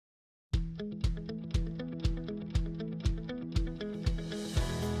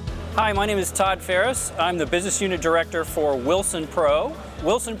Hi, my name is Todd Ferris. I'm the Business Unit Director for WilsonPro.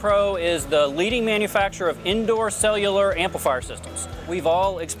 WilsonPro is the leading manufacturer of indoor cellular amplifier systems. We've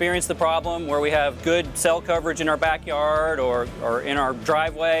all experienced the problem where we have good cell coverage in our backyard or in our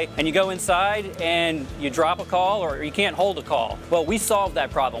driveway, and you go inside and you drop a call or you can't hold a call. Well, we solved that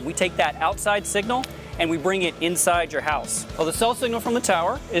problem. We take that outside signal and we bring it inside your house. Well, the cell signal from the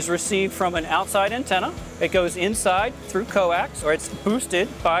tower is received from an outside antenna. It goes inside through coax, or it's boosted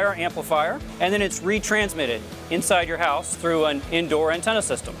by our amplifier, and then it's retransmitted inside your house through an indoor antenna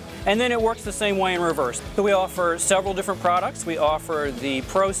system. And then it works the same way in reverse. So we offer several different products. We offer the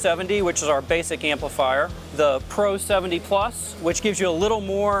Pro 70, which is our basic amplifier, the Pro 70 Plus, which gives you a little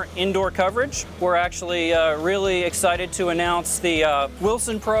more indoor coverage. We're actually really excited to announce the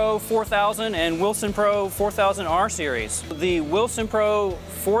WilsonPro 4000 and WilsonPro 4000R series. The WilsonPro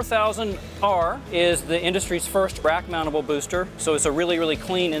 4000R is the industry's first rack-mountable booster, so it's a really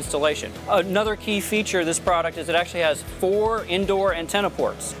clean installation. Another key feature of this product is it actually has 4 indoor antenna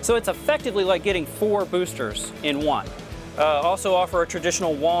ports. So it's effectively like getting 4 boosters in one. Also offer a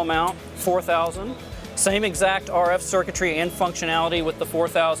traditional wall mount 4000. Same exact RF circuitry and functionality with the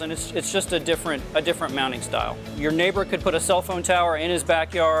 4000. It's just a different mounting style. Your neighbor could put a cell phone tower in his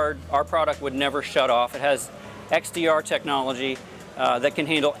backyard. Our product would never shut off. It has XDR technology that can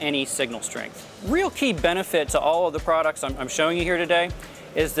handle any signal strength. Real key benefit to all of the products I'm showing you here today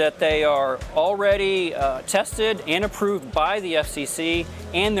is that they are already tested and approved by the FCC,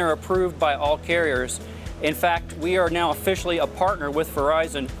 and they're approved by all carriers. In fact, we are now officially a partner with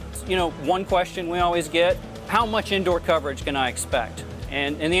Verizon. You know, one question we always get, how much indoor coverage can I expect?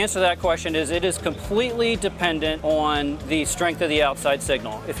 And the answer to that question is it is completely dependent on the strength of the outside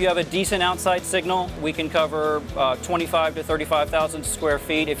signal. If you have a decent outside signal, we can cover 25 to 35,000 square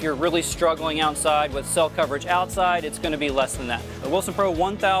feet. If you're really struggling outside with cell coverage outside, it's going to be less than that. The WilsonPro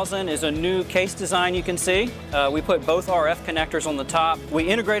 1000 is a new case design you can see. We put both RF connectors on the top. We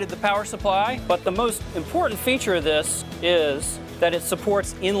integrated the power supply, but the most important feature of this is that it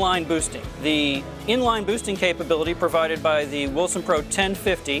supports inline boosting. The inline boosting capability provided by the WilsonPro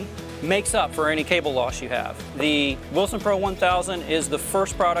 1050 makes up for any cable loss you have. The WilsonPro 1000 is the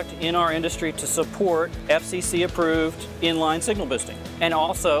first product in our industry to support FCC-approved inline signal boosting, and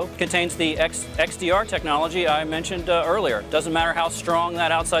also contains the XDR technology I mentioned earlier. Doesn't matter how strong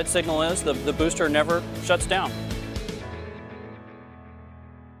that outside signal is, the booster never shuts down.